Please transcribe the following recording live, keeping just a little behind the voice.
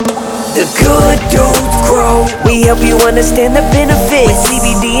The good dudes grow. We help you understand the benefits with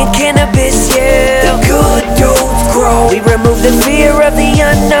CBD and cannabis, yeah. The good dudes grow. We remove the fear of the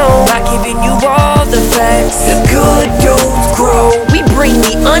unknown by giving you all the facts. The good dudes grow. We bring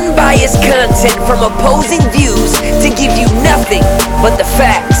the unbiased content from opposing views to give you nothing but the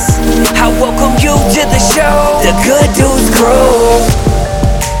facts. I welcome you to the show. The good dudes grow.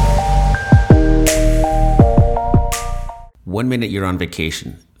 1 minute you're on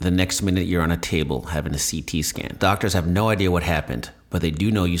vacation, the next minute you're on a table having a CT scan. Doctors have no idea what happened, but they do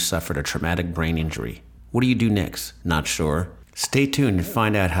know you suffered a traumatic brain injury. What do you do next? Not sure? Stay tuned and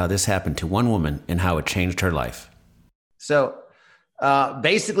find out how this happened to one woman and how it changed her life. So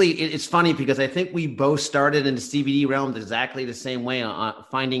basically, it's funny because I think we both started in the CBD realm exactly the same way,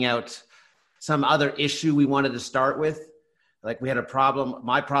 finding out some other issue we wanted to start with. Like we had a problem,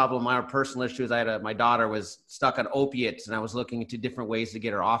 my personal issue is my daughter was stuck on opiates and I was looking into different ways to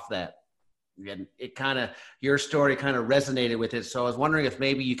get her off that. And your story kind of resonated with it. So I was wondering if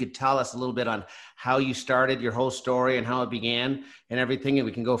maybe you could tell us a little bit on how you started your whole story and how it began and everything, and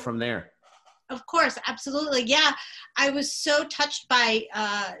we can go from there. Of course, absolutely. Yeah, I was so touched by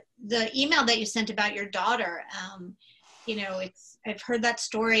the email that you sent about your daughter. I've heard that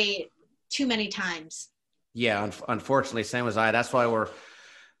story too many times. Yeah, unfortunately, same as I. That's why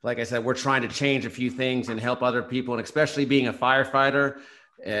like I said, we're trying to change a few things and help other people. And especially being a firefighter,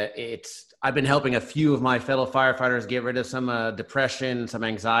 I've been helping a few of my fellow firefighters get rid of some depression, some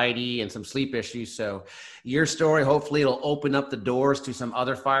anxiety, and some sleep issues. So your story, hopefully it'll open up the doors to some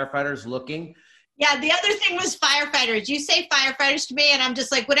other firefighters looking. Yeah, the other thing was firefighters. You say firefighters to me, and I'm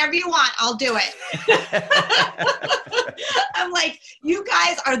just like, whatever you want, I'll do it. I'm like, you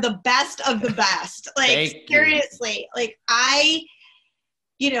guys are the best of the best. Like, seriously. Like,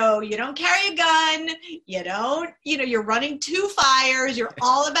 you don't carry a gun. You're running 2 fires. You're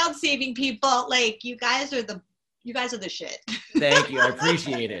all about saving people. Like, you guys are the shit. Thank you. I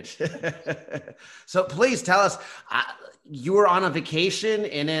appreciate it. So please tell us, you were on a vacation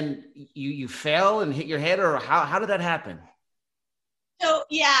and then you fell and hit your head, or how did that happen? So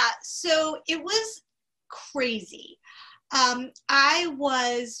it was crazy. I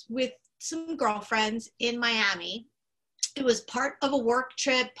was with some girlfriends in Miami. It was part of a work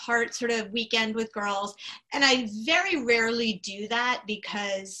trip, part sort of weekend with girls. And I very rarely do that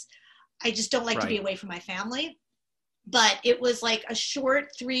because I just don't like to be away from my family. But it was like a short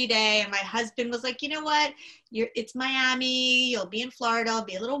 3-day, and my husband was like, you know what, it's Miami, you'll be in Florida, it'll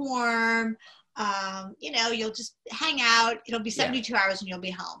be a little warm, you'll just hang out, it'll be 72 hours and you'll be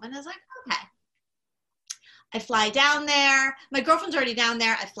home. And I was like, okay. I fly down there, my girlfriend's already down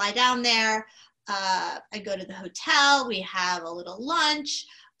there, I fly down there, I go to the hotel, we have a little lunch,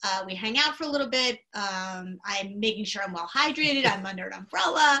 we hang out for a little bit, I'm making sure I'm well hydrated, I'm under an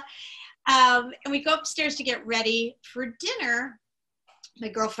umbrella. And we go upstairs to get ready for dinner. My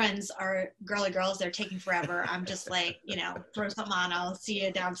girlfriends are girly girls. They're taking forever. I'm just like, throw something on. I'll see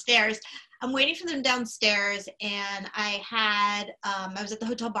you downstairs. I'm waiting for them downstairs. And I was at the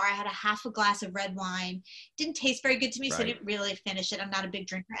hotel bar. I had a half a glass of red wine. Didn't taste very good to me, so I didn't really finish it. I'm not a big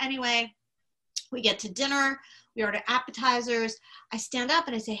drinker anyway. We get to dinner. We order appetizers. I stand up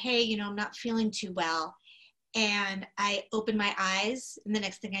and I say, hey, I'm not feeling too well. And I open my eyes, and the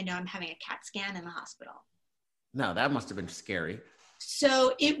next thing I know, I'm having a CAT scan in the hospital. No, that must have been scary.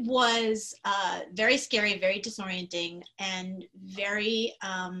 So it was very scary, very disorienting, and very,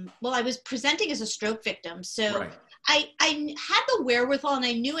 I was presenting as a stroke victim. So I had the wherewithal, and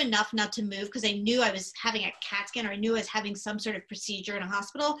I knew enough not to move because I knew I was having a CAT scan, or I knew I was having some sort of procedure in a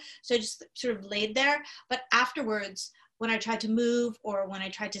hospital. So I just sort of laid there. But afterwards, when I tried to move or when I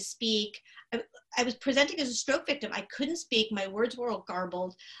tried to speak, I was presenting as a stroke victim. I couldn't speak. My words were all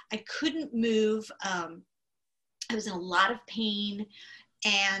garbled. I couldn't move. I was in a lot of pain.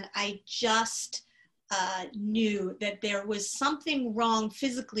 And I just knew that there was something wrong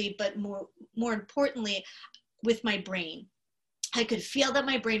physically, but more importantly, with my brain. I could feel that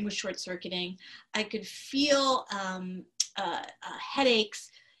my brain was short-circuiting. I could feel headaches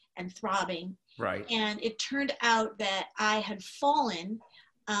and throbbing. Right. And it turned out that I had fallen.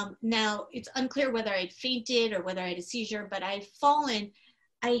 Now, it's unclear whether I'd fainted or whether I had a seizure, but I had fallen.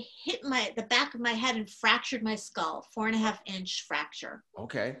 I hit the back of my head and fractured my skull, 4.5-inch fracture.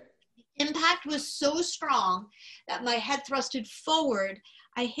 Okay. The impact was so strong that my head thrusted forward.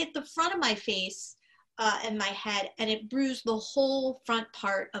 I hit the front of my face and my head, and it bruised the whole front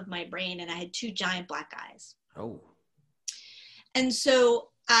part of my brain, and I had 2 giant black eyes. Oh. And so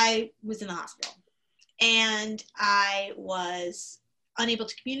I was in the hospital, and I was unable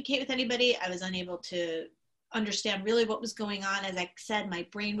to communicate with anybody. I was unable to understand really what was going on. As I said, my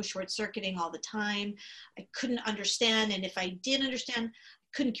brain was short-circuiting all the time. I couldn't understand. And if I did understand, I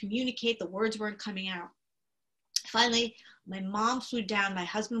couldn't communicate. The words weren't coming out. Finally, my mom flew down. My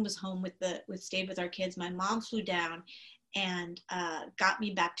husband was home stayed with our kids. My mom flew down and got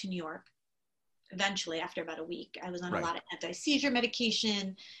me back to New York. Eventually, after about a week, I was on a lot of anti-seizure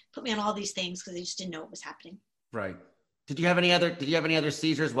medication, put me on all these things because I just didn't know what was happening. Right. Did you have any other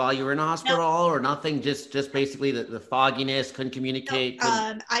seizures while you were in the hospital or nothing? Just basically the fogginess, couldn't communicate?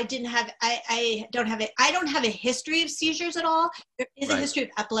 No, I don't have a history of seizures at all. There is a history of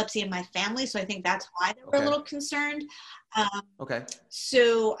epilepsy in my family, so I think that's why they were a little concerned.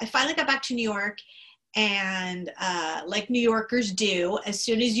 So I finally got back to New York. And like New Yorkers do, as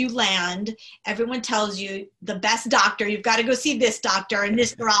soon as you land, everyone tells you the best doctor, you've got to go see this doctor and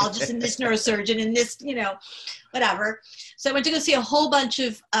this neurologist and this neurosurgeon and this, whatever. So I went to go see a whole bunch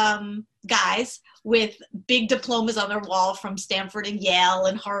of guys with big diplomas on their wall from Stanford and Yale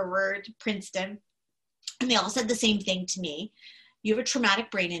and Harvard, Princeton. And they all said the same thing to me. You have a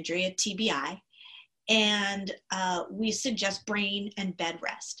traumatic brain injury, a TBI, and we suggest brain and bed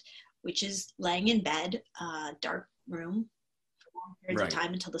rest, which is laying in bed, dark room for long periods of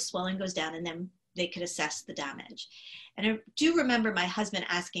time until the swelling goes down, and then they could assess the damage. And I do remember my husband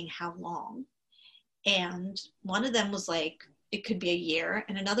asking how long. And one of them was like, it could be a year.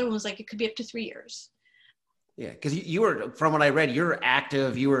 And another one was like, it could be up to 3 years. Yeah. Because you were, from what I read, you were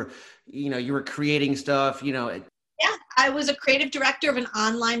active, you were creating stuff, Yeah, I was a creative director of an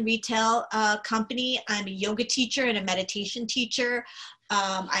online retail company. I'm a yoga teacher and a meditation teacher.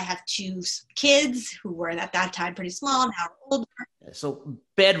 I have 2 kids who were at that time pretty small, now older. So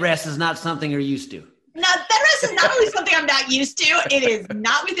bed rest is not something you're used to. No, bed rest is not only something I'm not used to, it is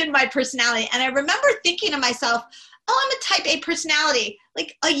not within my personality. And I remember thinking to myself, I'm a type A personality.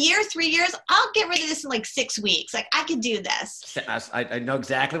 Like a year, 3 years, I'll get rid of this in like 6 weeks. Like I could do this. I know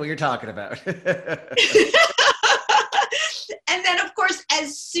exactly what you're talking about. And then of course,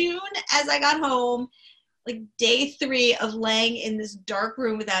 as soon as I got home, like day 3 of laying in this dark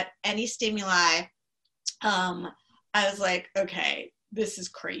room without any stimuli, I was like, okay, this is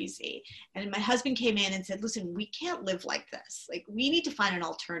crazy. And my husband came in and said, listen, we can't live like this. Like we need to find an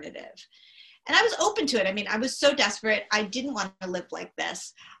alternative. And I was open to it. I mean, I was so desperate. I didn't want to live like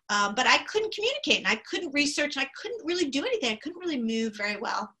this, but I couldn't communicate and I couldn't research and I couldn't really do anything. I couldn't really move very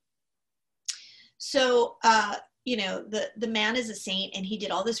well. So, the man is a saint and he did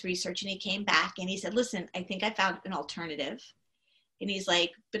all this research and he came back and he said, listen, I think I found an alternative. And he's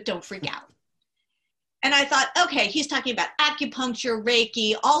like, but don't freak out. And I thought, okay, he's talking about acupuncture,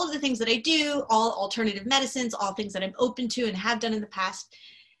 Reiki, all of the things that I do, all alternative medicines, all things that I'm open to and have done in the past.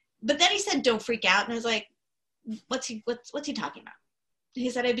 But then he said, don't freak out. And I was like, what's he talking about? He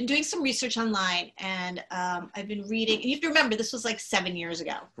said, I've been doing some research online and I've been reading, and you have to remember, this was like 7 years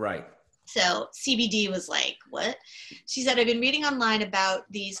ago. Right. So CBD was like, what? She said, I've been reading online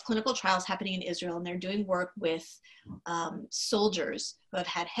about these clinical trials happening in Israel, and they're doing work with soldiers who have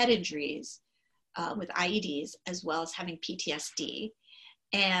had head injuries with IEDs, as well as having PTSD.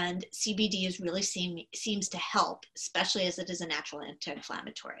 And CBD is really seems to help, especially as it is a natural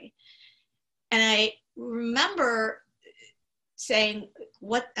anti-inflammatory. And I remember saying,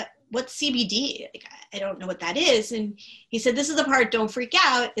 what's CBD? Like, I don't know what that is. And he said, this is the part, don't freak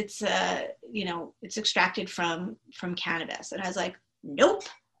out. It's, it's extracted from cannabis. And I was like, nope.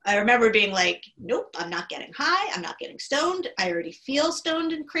 I remember being like, nope, I'm not getting high. I'm not getting stoned. I already feel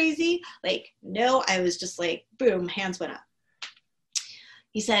stoned and crazy. Like, no, I was just like, boom, hands went up.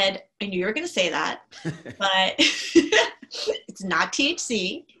 He said, I knew you were going to say that, but it's not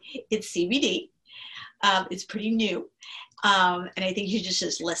THC. It's CBD. It's pretty new. And I think you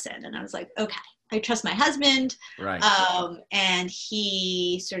just listen. And I was like, okay, I trust my husband. Right. And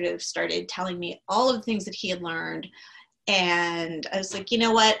he sort of started telling me all of the things that he had learned. And I was like, you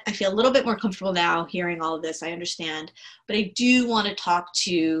know what? I feel a little bit more comfortable now hearing all of this. I understand. But I do want to talk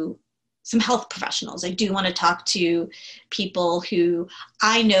to some health professionals. I do want to talk to people who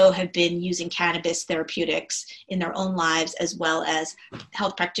I know have been using cannabis therapeutics in their own lives, as well as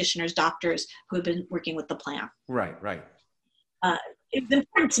health practitioners, doctors who have been working with the plant. Right, right. It was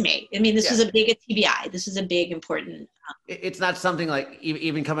important to me. I mean, this was a big TBI. This is a big, important. It's not something like,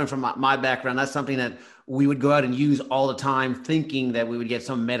 even coming from my background, that's something that we would go out and use all the time, thinking that we would get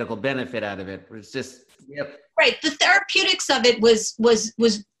some medical benefit out of it. It's just, right. The therapeutics of it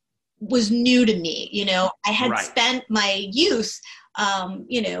was new to me. You know, I had spent my youth,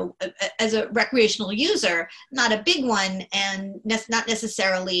 as a recreational user, not a big one, and not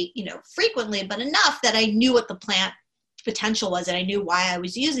necessarily, frequently, but enough that I knew what the plant potential was, and I knew why I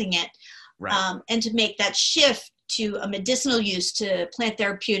was using it. And to make that shift to a medicinal use, to plant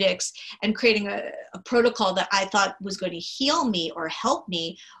therapeutics, and creating a protocol that I thought was going to heal me or help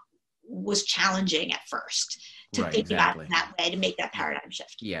me was challenging at first to think about it that way, to make that paradigm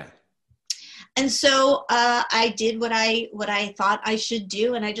shift. Yeah. And so I did what I thought I should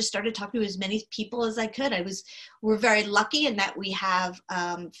do, and I just started talking to as many people as I could. We're very lucky in that we have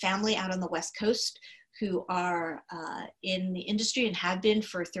family out on the West Coast who are in the industry and have been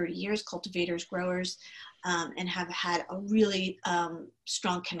for 30 years, cultivators, growers, and have had a really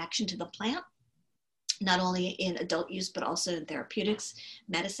strong connection to the plant, not only in adult use, but also in therapeutics,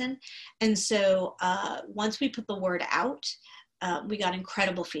 medicine. And so once we put the word out, we got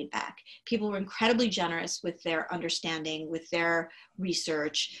incredible feedback. People were incredibly generous with their understanding, with their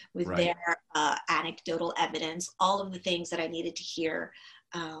research, with their anecdotal evidence, all of the things that I needed to hear.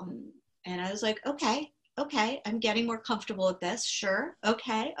 And I was like, okay, I'm getting more comfortable with this. Sure.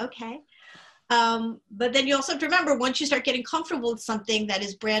 Okay. But then you also have to remember, once you start getting comfortable with something that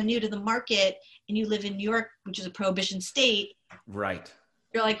is brand new to the market and you live in New York, which is a prohibition state, right?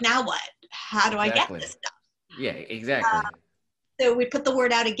 You're like, now what? How do I get this stuff? Yeah, exactly. So we put the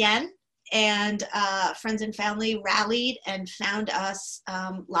word out again, and friends and family rallied and found us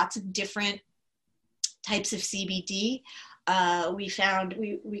lots of different types of CBD.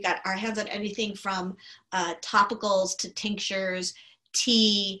 We got our hands on anything from topicals to tinctures,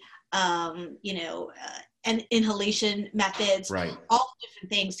 tea, and inhalation methods. Right. All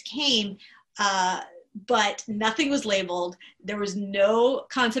different things came, but nothing was labeled. There was no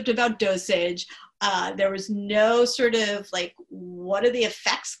concept about dosage. There was no sort of like, what are the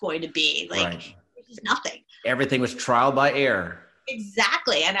effects going to be? Like, there's nothing. Everything was trial by error.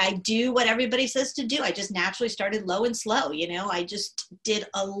 Exactly. And I do what everybody says to do. I just naturally started low and slow. I just did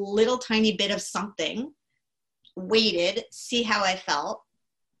a little tiny bit of something, waited, see how I felt.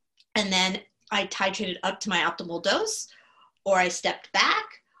 And then I titrated up to my optimal dose, or I stepped back,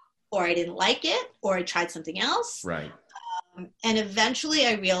 or I didn't like it, or I tried something else. Right. And eventually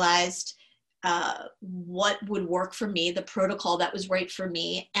I realized what would work for me, the protocol that was right for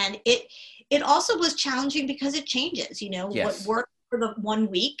me. And it also was challenging because it changes, Yes. What worked for the 1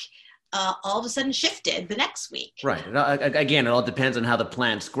 week, all of a sudden shifted the next week. Right. Again, it all depends on how the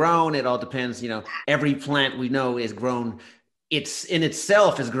plant's grown. It all depends, every plant we know is grown. It's in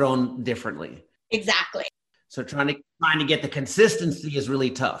itself is grown differently. Exactly. So trying to get the consistency is really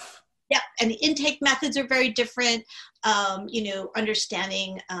tough. Yeah, and the intake methods are very different.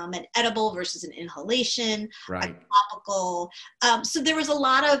 Understanding an edible versus an inhalation, right? A topical. So there was a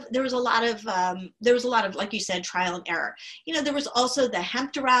lot of, like you said, trial and error. There was also the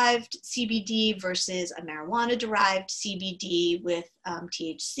hemp-derived CBD versus a marijuana-derived CBD with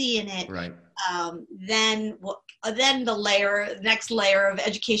THC in it. Right. Then the next layer of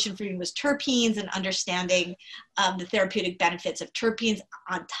education for me was terpenes and understanding the therapeutic benefits of terpenes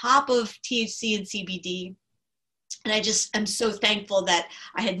on top of THC and CBD. And I'm so thankful that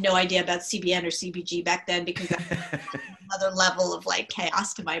I had no idea about CBN or CBG back then, because that's another level of like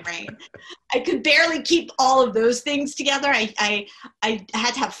chaos to my brain. I could barely keep all of those things together. I had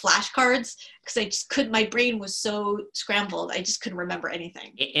to have flashcards because I just couldn't, my brain was so scrambled. I just couldn't remember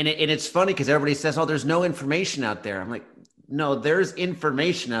anything. And it's funny because everybody says, oh, there's no information out there. I'm like, no, there's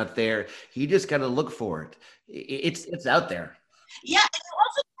information out there. You just got to look for it. It's out there. Yeah.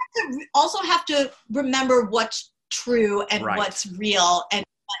 And you also have to remember what's true and what's real and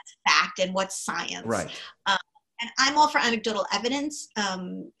what's fact and what's science. Right. And I'm all for anecdotal evidence,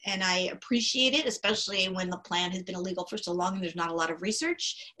 and I appreciate it, especially when the plant has been illegal for so long and there's not a lot of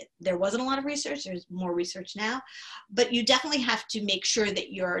research. There wasn't a lot of research. There's more research now. But you definitely have to make sure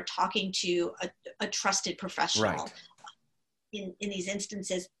that you're talking to a trusted professional in these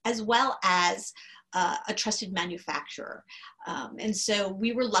instances, as well as a trusted manufacturer. And so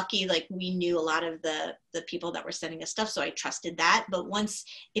we were lucky, like we knew a lot of the people that were sending us stuff, so I trusted that. But once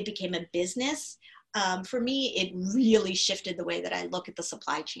it became a business, for me, it really shifted the way that I look at the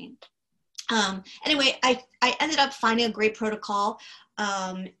supply chain. Anyway, I ended up finding a great protocol,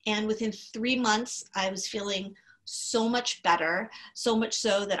 and within 3 months, I was feeling so much better, so much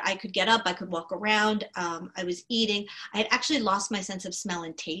so that I could get up, I could walk around, I was eating. I had actually lost my sense of smell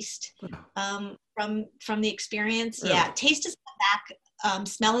and taste from the experience. Really? Yeah, taste has come back,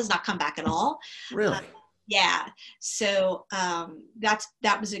 smell has not come back at all. Really? Yeah, so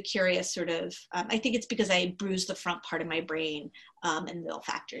that was a curious sort of, I think it's because I bruised the front part of my brain in the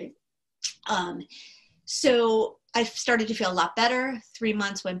olfactory. So I started to feel a lot better. 3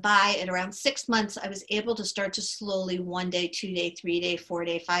 months went by. At around 6 months, I was able to start to slowly 1 day, 2 day, 3 day, 4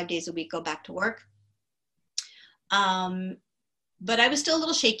 day, 5 days a week go back to work. but I was still a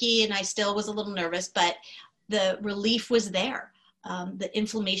little shaky and I still was a little nervous, but the relief was there. The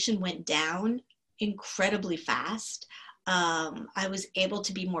inflammation went down incredibly fast. I was able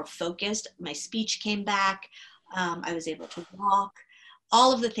to be more focused. My speech came back. I was able to walk.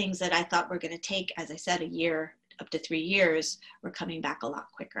 All of the things that I thought were going to take, as I said, a year, up to 3 years, were coming back a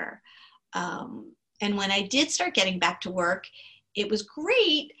lot quicker. And when I did start getting back to work, it was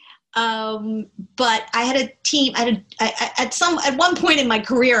great. But I had a team. At one point in my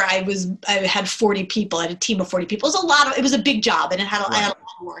career, I had 40 people. I had a team of 40 people. It was a big job, and I had a lot of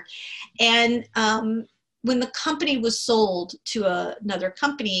work. And when the company was sold to another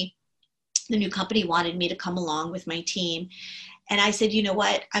company, the new company wanted me to come along with my team. And I said, you know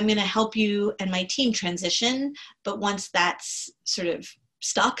what, I'm going to help you and my team transition. But once that's sort of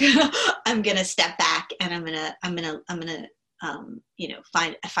stuck, I'm going to step back and I'm going to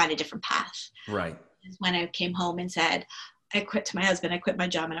find a different path. Right. When I came home and said, I quit my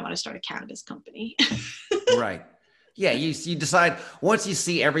job and I want to start a cannabis company. Right. Yeah. You decide, once you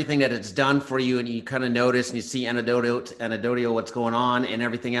see everything that it's done for you and you kind of notice and you see anecdotal what's going on and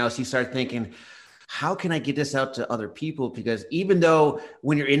everything else, you start thinking, how can I get this out to other people? Because even though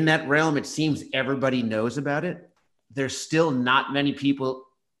when you're in that realm, it seems everybody knows about it, there's still not many people.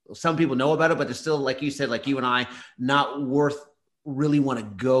 Some people know about it, but there's still, like you said, like you and I, not worth really want to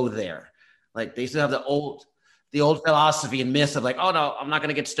go there. Like they still have the old philosophy and myths of like, oh no, I'm not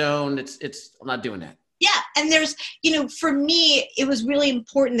going to get stoned. I'm not doing that. Yeah. And there's, for me, it was really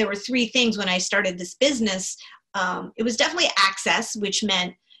important. There were 3 things when I started this business. It was definitely access, which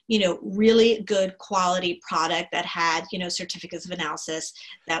meant, really good quality product that had, certificates of analysis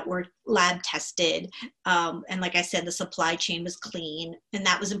that were lab tested. And like I said, the supply chain was clean, and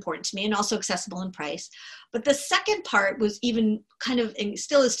that was important to me, and also accessible in price. But the second part was even kind of, and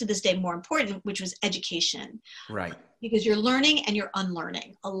still is to this day, more important, which was education. Right. Because you're learning and you're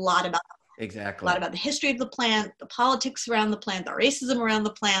unlearning a lot about Exactly. A lot about the history of the plant, the politics around the plant, the racism around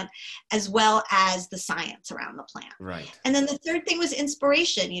the plant, as well as the science around the plant. Right. And then the third thing was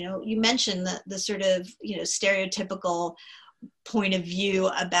inspiration. You mentioned the sort of, stereotypical point of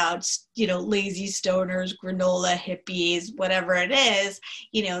view about, lazy stoners, granola hippies, whatever it is,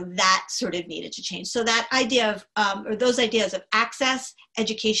 that sort of needed to change. So that idea of, or those ideas of access,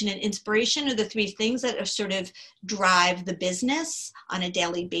 education, and inspiration are the 3 things that are sort of drive the business on a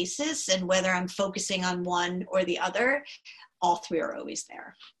daily basis. And whether I'm focusing on one or the other, all 3 are always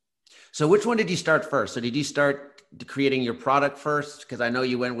there. So which one did you start first? So did you start creating your product first? Because I know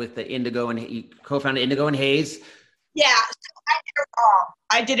you went with the Indigo and you co-founded Indigo and Haze. Yeah,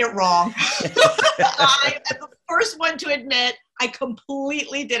 I did it wrong. I am the first one to admit I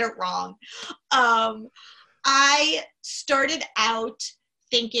completely did it wrong. I started out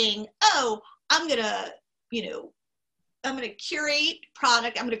thinking, I'm going to curate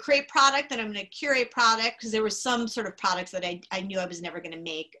product. I'm going to create product and I'm going to curate product, because there were some sort of products that I knew I was never going to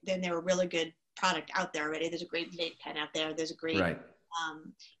make. Then there were really good product out there already. There's a great vape pen out there. There's a great,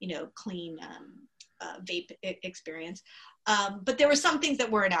 clean vape experience. But there were some things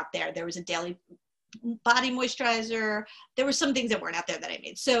that weren't out there. There was a daily body moisturizer. There were some things that weren't out there that I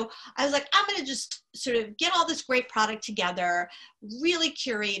made. So I was like, I'm going to just sort of get all this great product together, really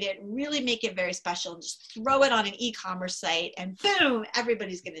curate it, really make it very special, and just throw it on an e-commerce site, and boom,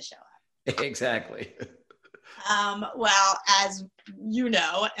 everybody's going to show up. Exactly. Well, as you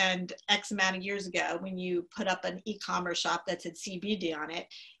know, and X amount of years ago, when you put up an e-commerce shop that said CBD on it,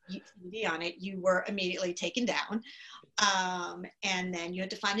 you were immediately taken down. And then you had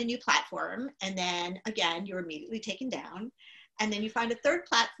to find a new platform. And then again, you're immediately taken down. And then you find a third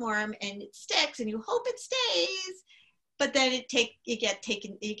platform and it sticks and you hope it stays. But then it gets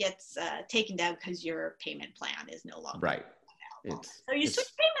taken down because your payment plan is no longer right. So you switch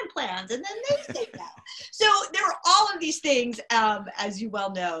payment plans and then they stay down. So there are all of these things, as you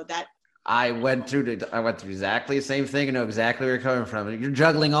well know, that I went through exactly the same thing and know exactly where you're coming from. You're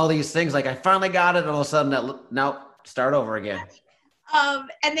juggling all these things. Like I finally got it. And all of a sudden, no, start over again.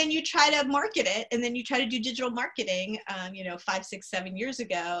 And then you try to market it, and then you try to do digital marketing, 5, 6, 7 years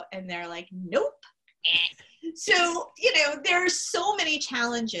ago. And they're like, nope. So, there are so many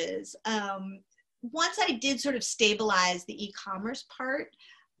challenges. Once I did sort of stabilize the e-commerce part,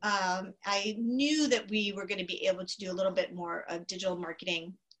 I knew that we were going to be able to do a little bit more of digital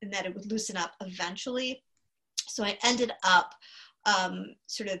marketing and that it would loosen up eventually. So I ended up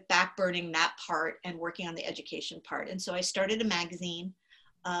sort of backburning that part and working on the education part. And so I started a magazine,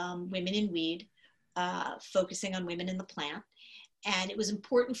 Women in Weed, focusing on women in the plant. And it was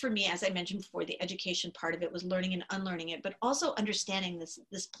important for me, as I mentioned before, the education part of it was learning and unlearning it, but also understanding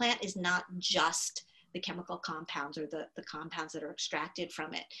this plant is not just the chemical compounds or the compounds that are extracted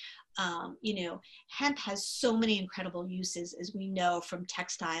from it. Hemp has so many incredible uses, as we know, from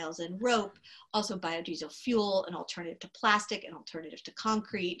textiles and rope, also biodiesel fuel, an alternative to plastic, an alternative to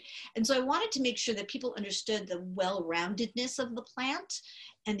concrete. And so I wanted to make sure that people understood the well-roundedness of the plant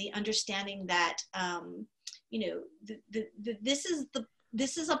and the understanding that,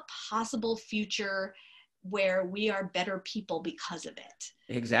 this is a possible future where we are better people because of it.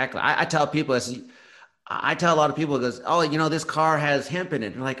 Exactly. I tell people, I tell a lot of people, it goes, oh, this car has hemp in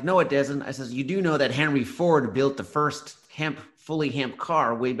it. They're like, no, it doesn't. I says, you do know that Henry Ford built the first fully hemp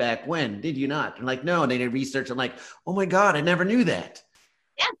car way back when, did you not? And like, no, and they did research. I'm like, oh my God, I never knew that.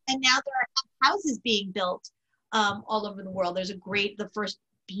 Yeah, and now there are houses being built all over the world. There's the first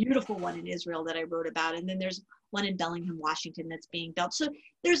beautiful one in Israel that I wrote about, and then there's one in Bellingham, Washington that's being built. So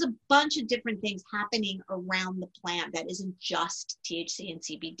there's a bunch of different things happening around the plant that isn't just THC and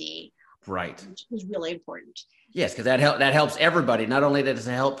CBD. Right. Which is really important. Yes, because that helps everybody. Not only does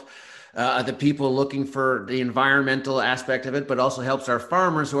it help the people looking for the environmental aspect of it, but also helps our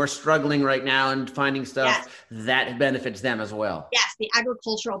farmers who are struggling right now and finding stuff that benefits them as well. Yes, the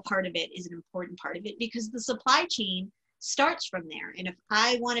agricultural part of it is an important part of it because the supply chain starts from there. And if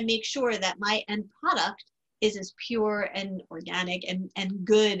I want to make sure that my end product is as pure and organic and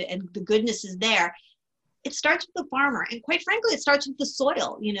good, and the goodness is there, it starts with the farmer. And quite frankly, it starts with the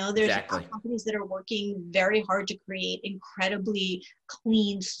soil. There's companies that are working very hard to create incredibly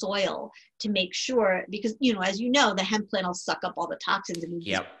clean soil to make sure, because, as the hemp plant will suck up all the toxins and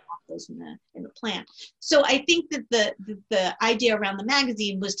those in the plant. So I think that the idea around the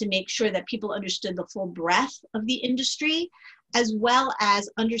magazine was to make sure that people understood the full breadth of the industry, as well as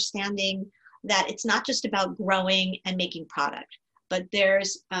understanding that it's not just about growing and making product, but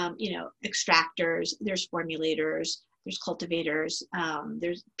there's, extractors, there's formulators, there's cultivators,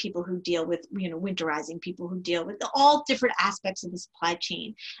 there's people who deal with, winterizing, people who deal with all different aspects of the supply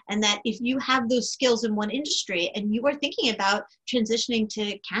chain. And that if you have those skills in one industry and you are thinking about transitioning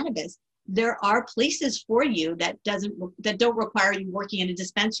to cannabis, there are places for you that don't require you working in a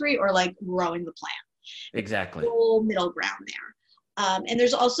dispensary or like growing the plant. Exactly. Whole middle ground there. And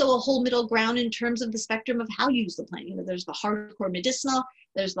there's also a whole middle ground in terms of the spectrum of how you use the plant. There's the hardcore medicinal,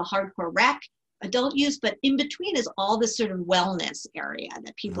 there's the hardcore rec, adult use, but in between is all this sort of wellness area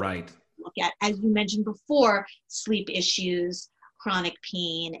that people look at. As you mentioned before, sleep issues, chronic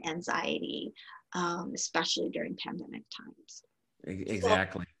pain, anxiety, especially during pandemic times.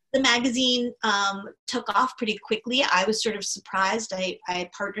 Exactly. So the magazine took off pretty quickly. I was sort of surprised. I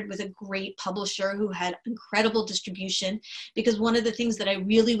partnered with a great publisher who had incredible distribution, because one of the things that I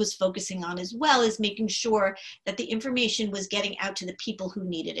really was focusing on as well is making sure that the information was getting out to the people who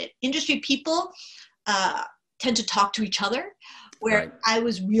needed it. Industry people tend to talk to each other, where I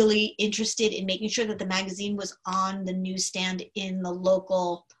was really interested in making sure that the magazine was on the newsstand in the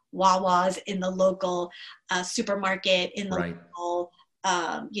local Wawas, in the local supermarket, in the local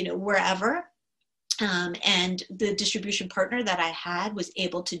wherever. And the distribution partner that I had was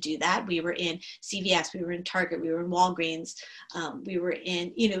able to do that. We were in CVS, we were in Target, we were in Walgreens, we were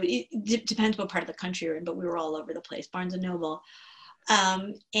in, it depends what part of the country you're in, but we were all over the place, Barnes and Noble.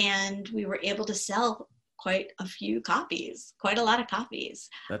 And we were able to sell quite a lot of copies.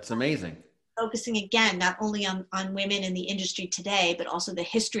 That's amazing. Focusing again, not only on women in the industry today, but also the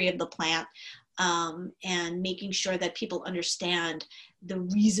history of the plant, and making sure that people understand the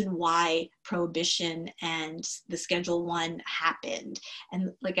reason why prohibition and the Schedule I happened.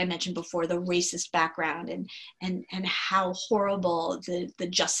 And like I mentioned before, the racist background and how horrible the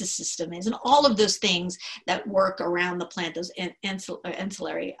justice system is, and all of those things that work around the plant, those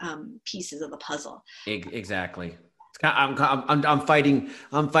ancillary pieces of the puzzle. Exactly. I'm fighting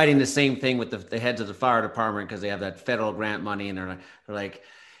the same thing with the heads of the fire department, because they have that federal grant money, and they're like,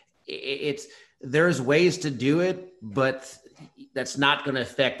 there's ways to do it, but that's not going to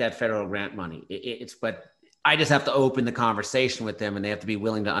affect that federal grant money. But I just have to open the conversation with them, and they have to be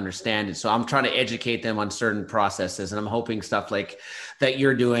willing to understand it. So I'm trying to educate them on certain processes, and I'm hoping stuff like that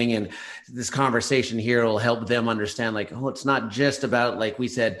you're doing and this conversation here will help them understand, like, oh, it's not just about, like we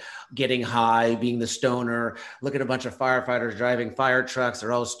said, getting high, being the stoner. Look at a bunch of firefighters driving fire trucks.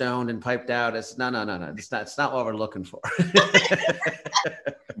 They're all stoned and piped out. It's no. It's not what we're looking for.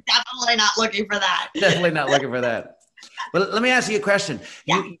 Definitely not looking for that. Definitely not looking for that. But let me ask you a question.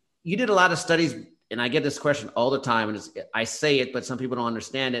 Yeah. You did a lot of studies, and I get this question all the time, and I say it, but some people don't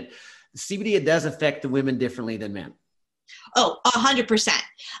understand it. CBD, it does affect the women differently than men. Oh, 100%.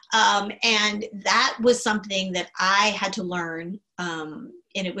 And that was something that I had to learn. And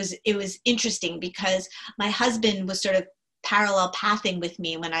it was interesting because my husband was sort of parallel pathing with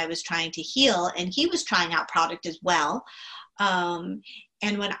me when I was trying to heal, and he was trying out product as well. And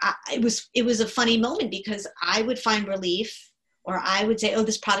when it was a funny moment because I would find relief, or I would say, oh,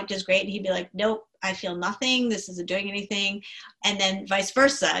 this product is great. And he'd be like, nope, I feel nothing. This isn't doing anything. And then vice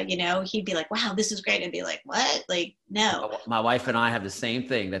versa, he'd be like, wow, this is great. And I'd be like, what? Like, no. My wife and I have the same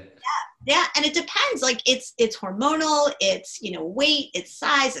thing. Yeah. And it depends. Like it's hormonal, it's, weight, it's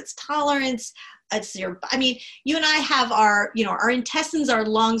size, it's tolerance. You and I have our intestines, our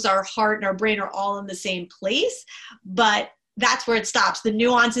lungs, our heart, and our brain are all in the same place, but that's where it stops. The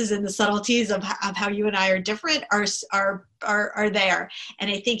nuances and the subtleties of how you and I are different are there. And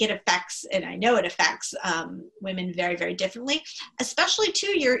I think it affects, and I know it affects women very, very differently, especially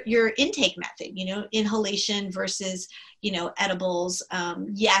too your intake method, inhalation versus, edibles.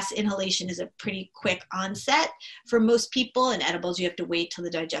 Yes, inhalation is a pretty quick onset for most people, and edibles, you have to wait till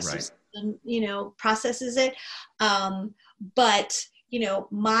the digestive system, processes it. But,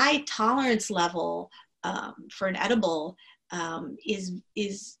 my tolerance level for an edible is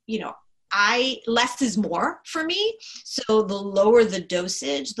less is more for me. So the lower the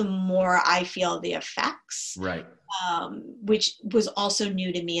dosage, the more I feel the effects. Right. Which was also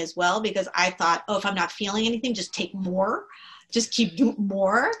new to me as well, because I thought, oh, if I'm not feeling anything, just take more. Just keep doing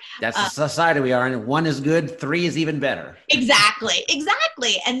more. That's the society we are in. 1 is good, 3 is even better. Exactly.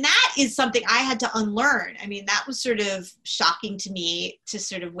 And that is something I had to unlearn. I mean, that was sort of shocking to me to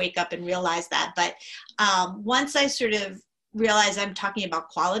sort of wake up and realize that. But once I sort of realized I'm talking about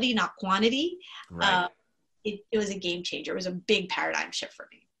quality, not quantity, right. It was a game changer. It was a big paradigm shift for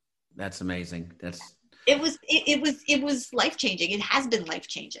me. That's amazing. It was life-changing. It has been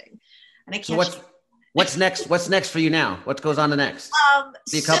life-changing. And I can't. So what's next? What's next for you now? What goes on the next?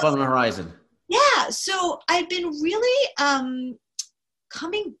 See a couple on the horizon. Yeah. So I've been really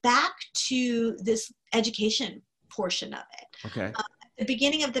coming back to this education portion of it. Okay. At the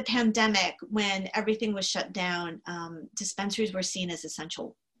beginning of the pandemic, when everything was shut down, dispensaries were seen as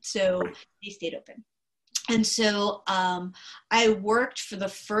essential. So they stayed open. And so I worked for the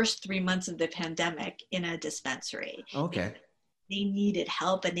first 3 months of the pandemic in a dispensary. Okay. They needed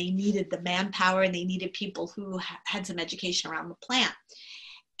help, and they needed the manpower, and they needed people who had some education around the plant.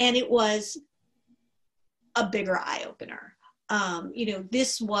 And it was a bigger eye opener.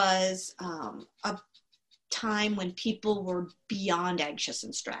 This was a time when people were beyond anxious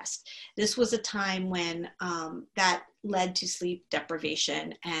and stressed. This was a time when that led to sleep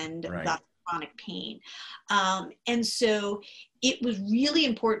deprivation and thus chronic pain. And so it was really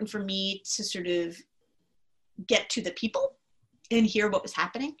important for me to sort of get to the people and hear what was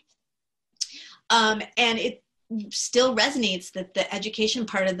happening. And it still resonates that the education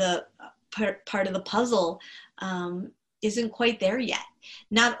part of the puzzle isn't quite there yet.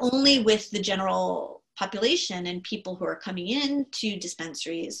 Not only with the general population and people who are coming in to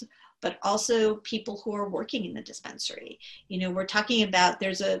dispensaries, but also people who are working in the dispensary. We're talking about,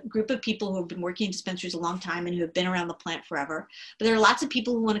 there's a group of people who have been working in dispensaries a long time and who have been around the plant forever, but there are lots of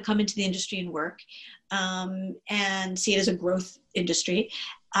people who want to come into the industry and work and see it as a growth industry,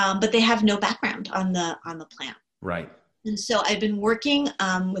 but they have no background on the plant. Right. And so I've been working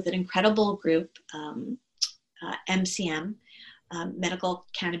with an incredible group, MCM,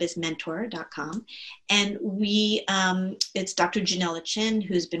 medicalcannabismentor.com. And it's Dr. Janella Chin,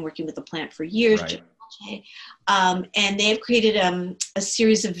 who's been working with the plant for years. Right. And they have created a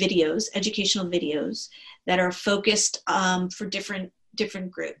series of videos, educational videos, that are focused for different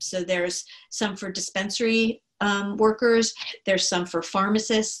groups. So there's some for dispensary workers, there's some for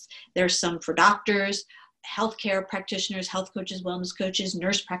pharmacists, there's some for doctors, healthcare practitioners, health coaches, wellness coaches,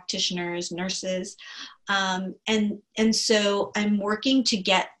 nurse practitioners, nurses. And so I'm working to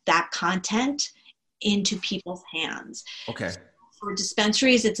get that content into people's hands. Okay. For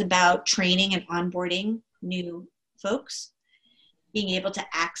dispensaries, it's about training and onboarding new folks, being able to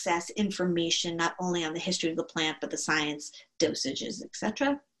access information not only on the history of the plant, but the science, dosages,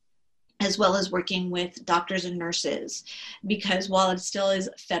 etc., as well as working with doctors and nurses, because while it still is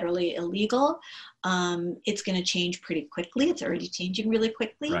federally illegal, it's going to change pretty quickly. It's already changing really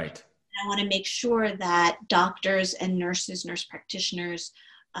quickly. Right. And I want to make sure that doctors and nurses, nurse practitioners,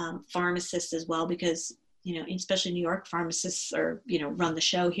 pharmacists as well, because, especially in New York, pharmacists run the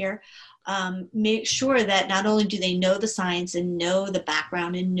show here. Make sure that not only do they know the science and know the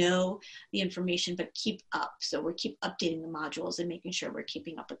background and know the information, but keep up. So we're keep updating the modules and making sure we're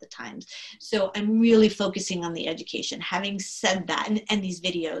keeping up with the times. So I'm really focusing on the education. Having said that, and these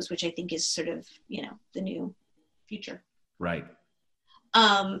videos, which I think is sort of, the new future. Right.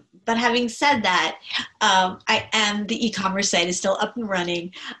 But having said that, the e-commerce site is still up and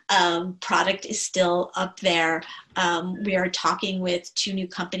running. Product is still up there. We are talking with 2 new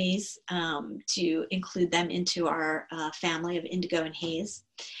companies to include them into our family of Indigo and Haze.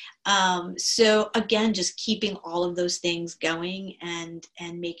 So again, just keeping all of those things going and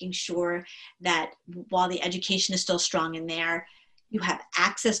making sure that while the education is still strong in there, you have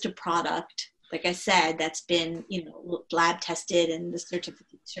access to product. Like I said, that's been, lab tested and the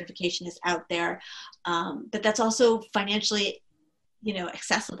certification is out there. But that's also financially,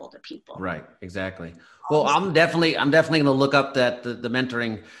 accessible to people. Right. Exactly. Well, I'm definitely going to look up the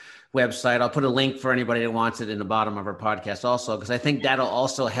mentoring website. I'll put a link for anybody that wants it in the bottom of our podcast also, because I think that'll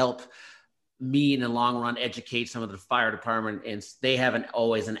also help me in the long run educate some of the fire department, and they haven't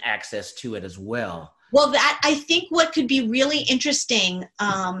always an access to it as well. Well, that I think what could be really interesting,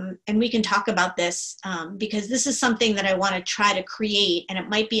 and we can talk about this because this is something that I want to try to create, and it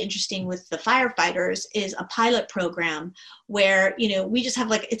might be interesting with the firefighters, is a pilot program where, we just have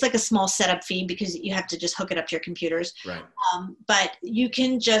it's like a small setup fee because you have to just hook it up to your computers. Right. But you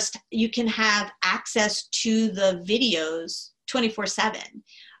can have access to the videos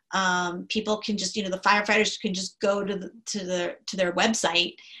 24/7. People can just, the firefighters can just go to their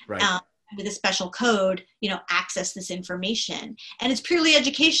website. Right. With a special code, access this information. And it's purely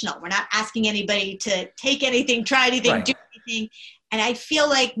educational. We're not asking anybody to take anything, try anything, right. Do anything. And I feel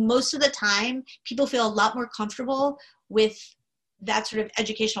like most of the time, people feel a lot more comfortable with that sort of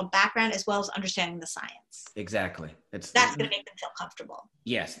educational background as well as understanding the science. Exactly. That's going to make them feel comfortable.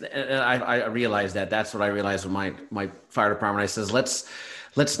 Yes. I realize that. That's what I realized with my fire department. I says,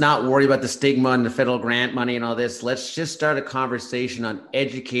 let's not worry about the stigma and the federal grant money and all this. Let's just start a conversation on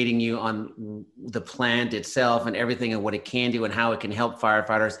educating you on the plant itself and everything and what it can do and how it can help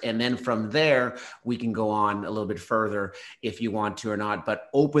firefighters. And then from there, we can go on a little bit further if you want to or not, but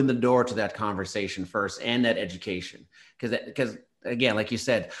open the door to that conversation first and that education. Because again, like you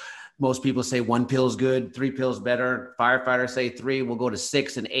said, most people say 1 pill is good, 3 pills better. Firefighters say 3, we'll go to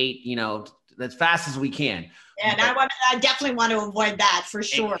 6 and 8, as fast as we can. And I definitely want to avoid that for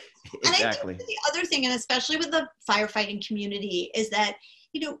sure. Exactly. And I think the other thing, and especially with the firefighting community, is that,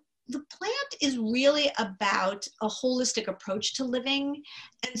 the plant is really about a holistic approach to living.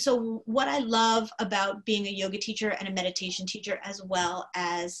 And so what I love about being a yoga teacher and a meditation teacher, as well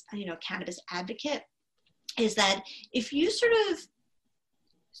as, cannabis advocate, is that if you sort of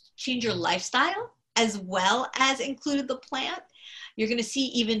change your lifestyle as well as included the plant, you're going to see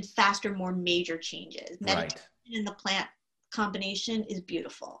even faster, more major changes. Meditation and the plant combination is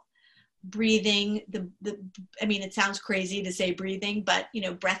beautiful. Breathing, it sounds crazy to say breathing, but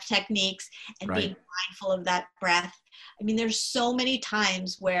breath techniques and being mindful of that breath. There's so many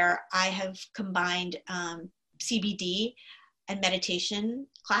times where I have combined CBD and meditation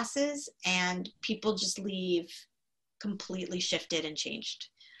classes, and people just leave completely shifted and changed.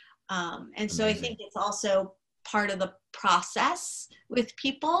 And so I think it's also part of the process with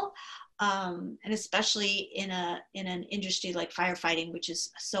people, and especially in an industry like firefighting, which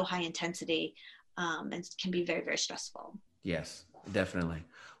is so high intensity and can be very, very stressful. Yes, definitely.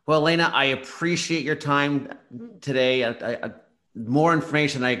 Well, Elena, I appreciate your time today. I more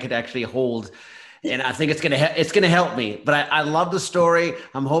information I could actually hold. And I think it's gonna help me. But I love the story.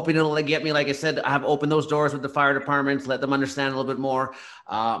 I'm hoping it'll get me, like I said, I have opened those doors with the fire departments, let them understand a little bit more.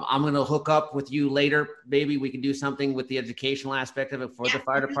 I'm gonna hook up with you later. Maybe we can do something with the educational aspect of it for the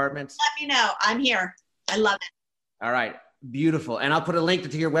fire departments. Let me know. I'm here. I love it. All right. Beautiful. And I'll put a link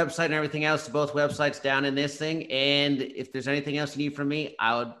to your website and everything else to both websites down in this thing. And if there's anything else you need from me,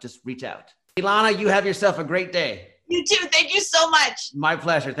 I'll just reach out. Ilana, you have yourself a great day. You too. Thank you so much. My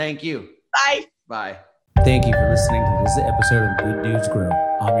pleasure. Thank you. Bye. Bye. Thank you for listening to this episode of Good Dudes Grow.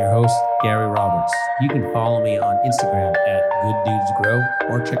 I'm your host, Gary Roberts. You can follow me on Instagram at Good Dudes Grow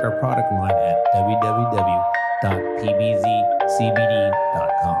or check our product line at www.pbzcbd.com.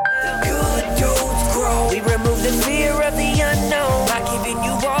 Good Dudes Grow. We remove the fear of the unknown by giving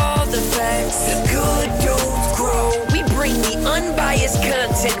you all the facts. The Good Dudes Grow. We bring the unbiased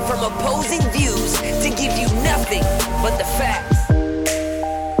content from opposing views